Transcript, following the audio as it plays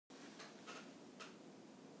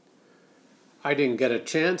I didn't get a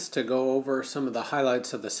chance to go over some of the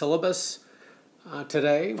highlights of the syllabus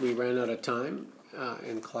today. We ran out of time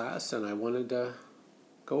in class, and I wanted to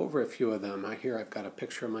go over a few of them. I've got a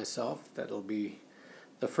picture of myself. That'll be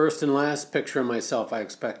the first and last picture of myself I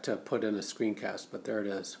expect to put in a screencast, but there it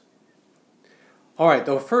is. All right,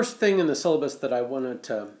 the first thing in the syllabus that I wanted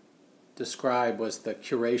to describe was the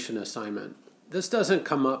curation assignment. This doesn't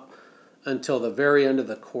come up until the very end of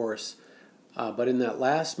the course, but in that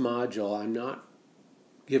last module, I'm not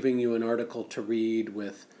giving you an article to read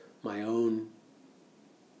with my own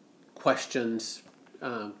questions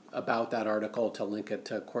about that article to link it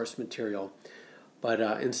to course material. But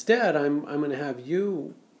instead, I'm going to have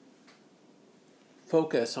you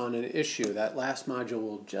focus on an issue. That last module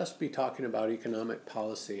will just be talking about economic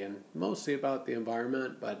policy and mostly about the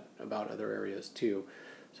environment, but about other areas too.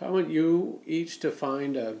 So I want you each to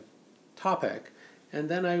find a topic, and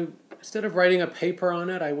then instead of writing a paper on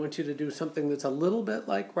it, I want you to do something that's a little bit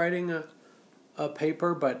like writing a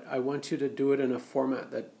paper, but I want you to do it in a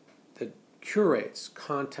format that curates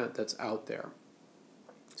content that's out there.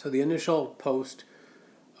 So the initial post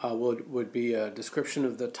would be a description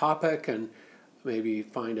of the topic, and maybe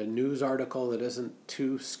find a news article that isn't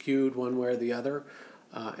too skewed one way or the other,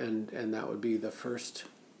 and that would be the first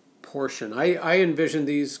portion. I envision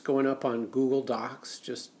these going up on Google Docs,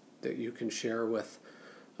 just that you can share with,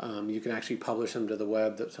 you can actually publish them to the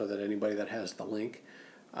web so that anybody that has the link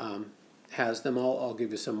has them. I'll give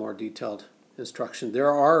you some more detailed instruction. There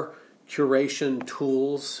are curation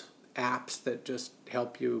tools, apps that just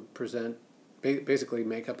help you present, basically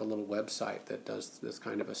make up a little website that does this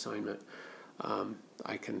kind of assignment.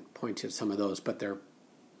 I can point to some of those, but they're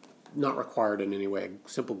not required in any way. A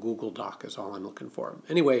simple Google Doc is all I'm looking for.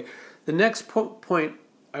 Anyway, the next point,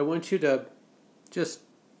 I want you to just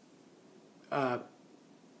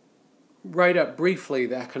write up briefly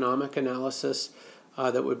the economic analysis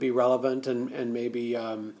that would be relevant, and maybe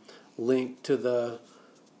link to the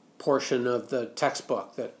portion of the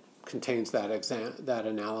textbook that contains that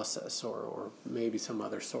analysis, or maybe some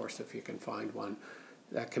other source if you can find one.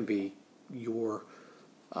 That can be your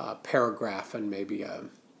paragraph, and maybe a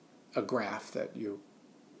graph that you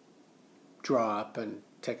draw up and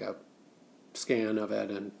take a scan of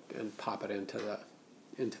it and pop it into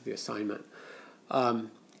the assignment.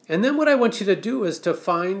 And then what I want you to do is to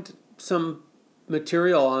find some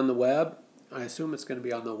material on the web. I assume it's going to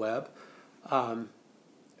be on the web.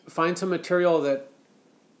 Find some material that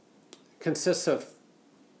consists of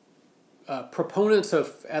proponents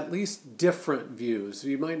of at least different views.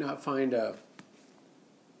 You might not find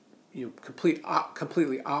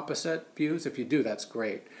completely opposite views. If you do, that's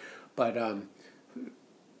great. But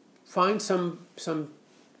find some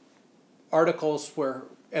articles where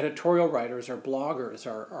editorial writers or bloggers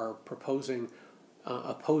are proposing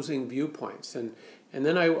opposing viewpoints, and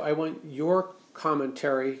then I want your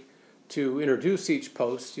commentary to introduce each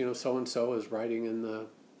post. So and so is writing in the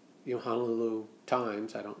Honolulu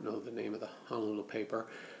Times. I don't know the name of the Honolulu paper,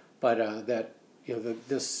 but that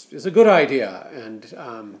this is a good idea,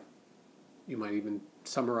 and you might even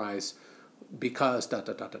summarize because ...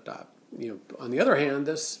 On the other hand,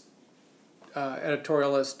 this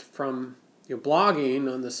editorialist from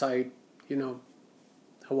blogging on the site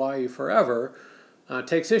Hawaii Forever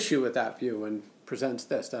takes issue with that view and presents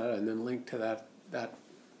this, and then link to that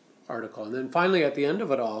article. And then finally, at the end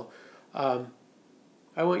of it all,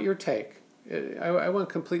 I want your take. I want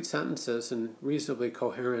complete sentences and reasonably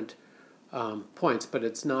coherent points, but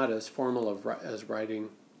it's not as formal as writing.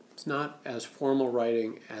 It's not as formal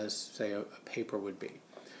writing as, say, a paper would be.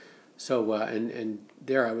 So, and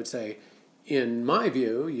there I would say, in my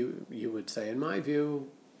view, you would say, in my view,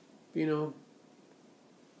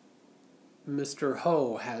 Mr.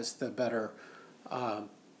 Ho has the better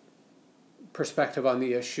perspective on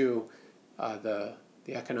the issue. The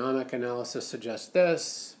economic analysis suggests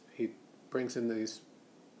this. He brings in these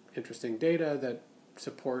interesting data that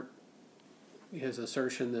support his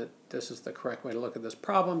assertion that this is the correct way to look at this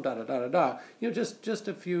problem, just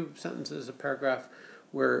a few sentences, a paragraph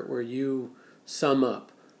where you sum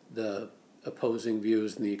up the opposing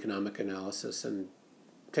views in the economic analysis and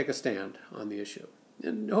take a stand on the issue.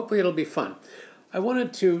 And hopefully it'll be fun. I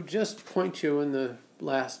wanted to just point you in the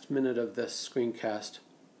last minute of this screencast.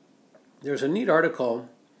 There's a neat article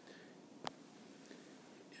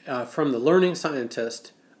from the Learning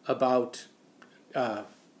Scientist about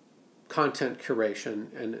content curation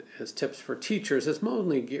and as tips for teachers. It's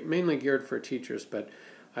mainly geared for teachers, but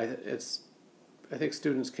I think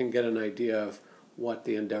students can get an idea of what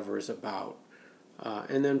the endeavor is about.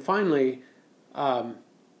 And then finally, I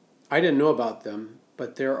didn't know about them,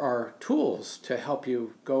 but there are tools to help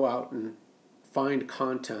you go out and find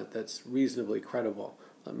content that's reasonably credible.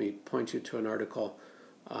 Let me point you to an article.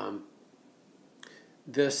 My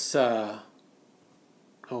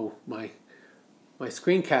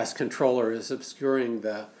screencast controller is obscuring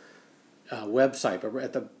the website, but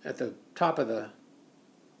at the top of the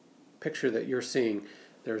picture that you're seeing,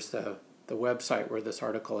 there's the website where this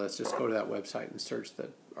article is. Just go to that website and search the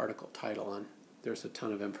article title, and there's a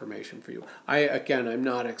ton of information for you. I'm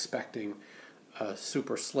not expecting a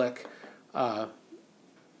super slick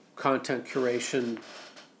content curation,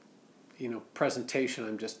 presentation.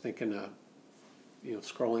 I'm just thinking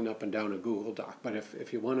scrolling up and down a Google Doc. But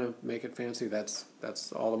if you want to make it fancy, that's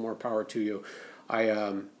all the more power to you. I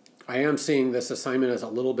am seeing this assignment as a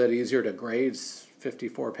little bit easier to grade,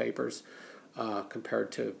 54 papers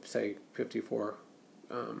compared to, say, 54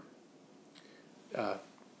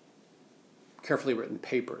 carefully written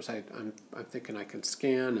papers. I'm thinking I can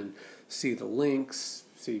scan and see the links,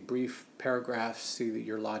 see brief paragraphs, see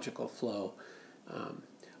your logical flow.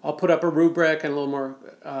 I'll put up a rubric and a little more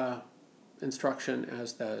instruction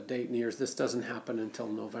as the date nears. This doesn't happen until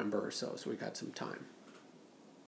November or so we got some time.